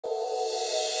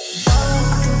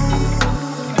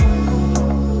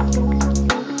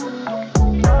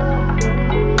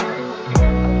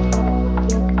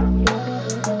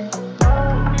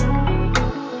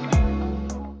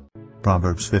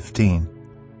Proverbs 15.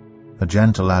 A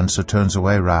gentle answer turns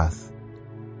away wrath,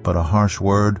 but a harsh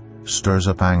word stirs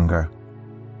up anger.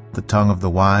 The tongue of the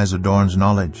wise adorns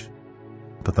knowledge,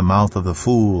 but the mouth of the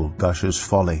fool gushes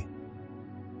folly.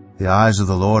 The eyes of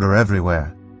the Lord are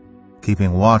everywhere,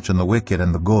 keeping watch on the wicked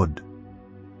and the good.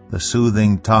 The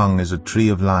soothing tongue is a tree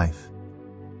of life,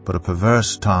 but a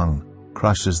perverse tongue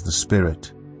crushes the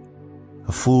spirit.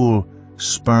 A fool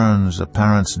spurns a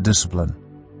parent's discipline,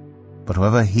 but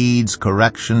whoever heeds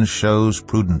correction shows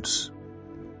prudence.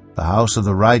 The house of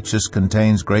the righteous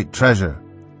contains great treasure,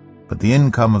 but the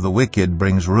income of the wicked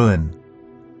brings ruin.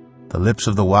 The lips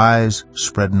of the wise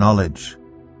spread knowledge,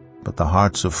 but the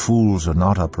hearts of fools are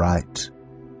not upright.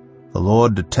 The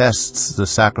Lord detests the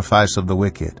sacrifice of the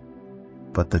wicked,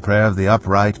 but the prayer of the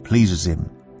upright pleases him.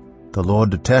 The Lord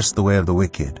detests the way of the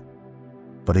wicked,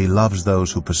 but he loves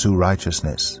those who pursue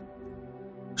righteousness.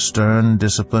 Stern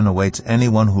discipline awaits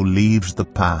anyone who leaves the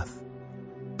path.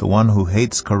 The one who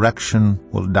hates correction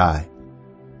will die.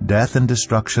 Death and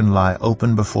destruction lie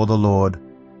open before the Lord.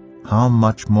 How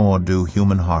much more do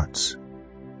human hearts?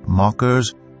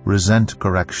 Mockers resent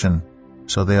correction,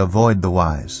 so they avoid the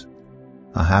wise.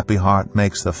 A happy heart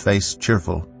makes the face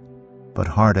cheerful, but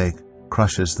heartache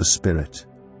crushes the spirit.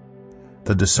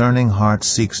 The discerning heart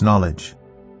seeks knowledge,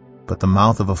 but the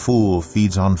mouth of a fool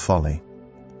feeds on folly.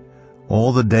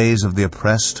 All the days of the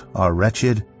oppressed are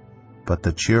wretched, but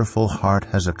the cheerful heart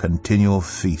has a continual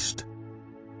feast.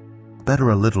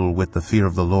 Better a little with the fear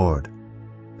of the Lord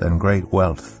than great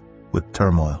wealth with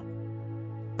turmoil.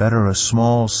 Better a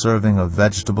small serving of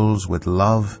vegetables with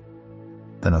love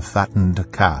than a fattened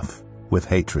calf with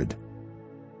hatred.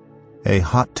 A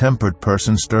hot-tempered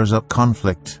person stirs up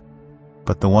conflict,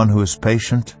 but the one who is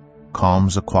patient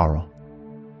calms a quarrel.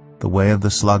 The way of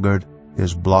the sluggard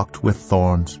is blocked with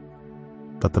thorns,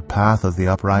 but the path of the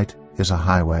upright is a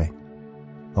highway.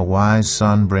 A wise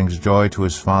son brings joy to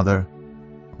his father,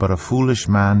 but a foolish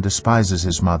man despises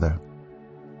his mother.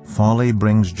 Folly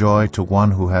brings joy to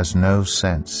one who has no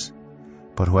sense,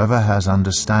 but whoever has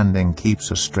understanding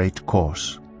keeps a straight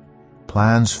course.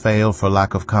 Plans fail for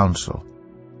lack of counsel,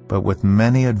 but with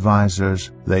many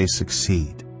advisers they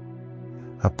succeed.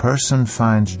 A person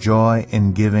finds joy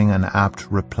in giving an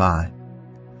apt reply,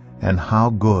 and how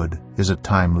good is a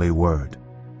timely word.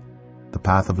 The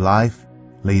path of life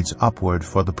leads upward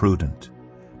for the prudent,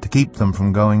 to keep them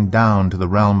from going down to the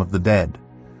realm of the dead.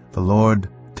 The Lord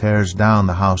tears down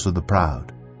the house of the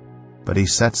proud, but he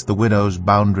sets the widow's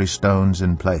boundary stones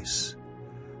in place.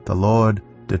 The Lord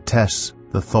detests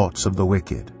the thoughts of the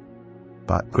wicked,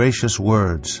 but gracious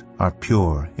words are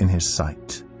pure in his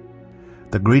sight.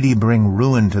 The greedy bring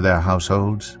ruin to their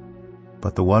households,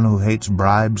 but the one who hates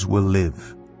bribes will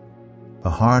live. The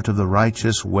heart of the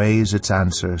righteous weighs its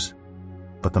answers,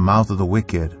 but the mouth of the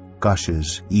wicked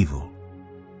gushes evil.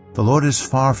 The Lord is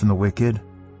far from the wicked,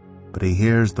 but he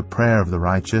hears the prayer of the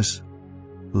righteous.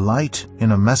 Light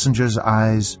in a messenger's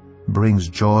eyes brings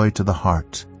joy to the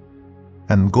heart,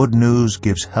 and good news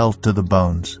gives health to the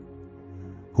bones.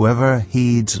 Whoever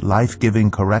heeds life-giving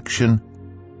correction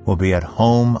will be at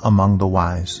home among the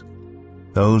wise.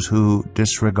 Those who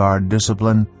disregard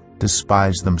discipline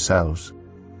despise themselves,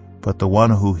 but the one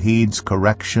who heeds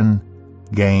correction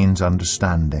gains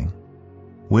understanding.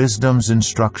 Wisdom's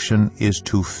instruction is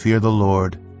to fear the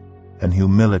Lord, and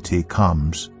humility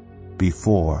comes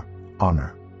before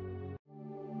honor.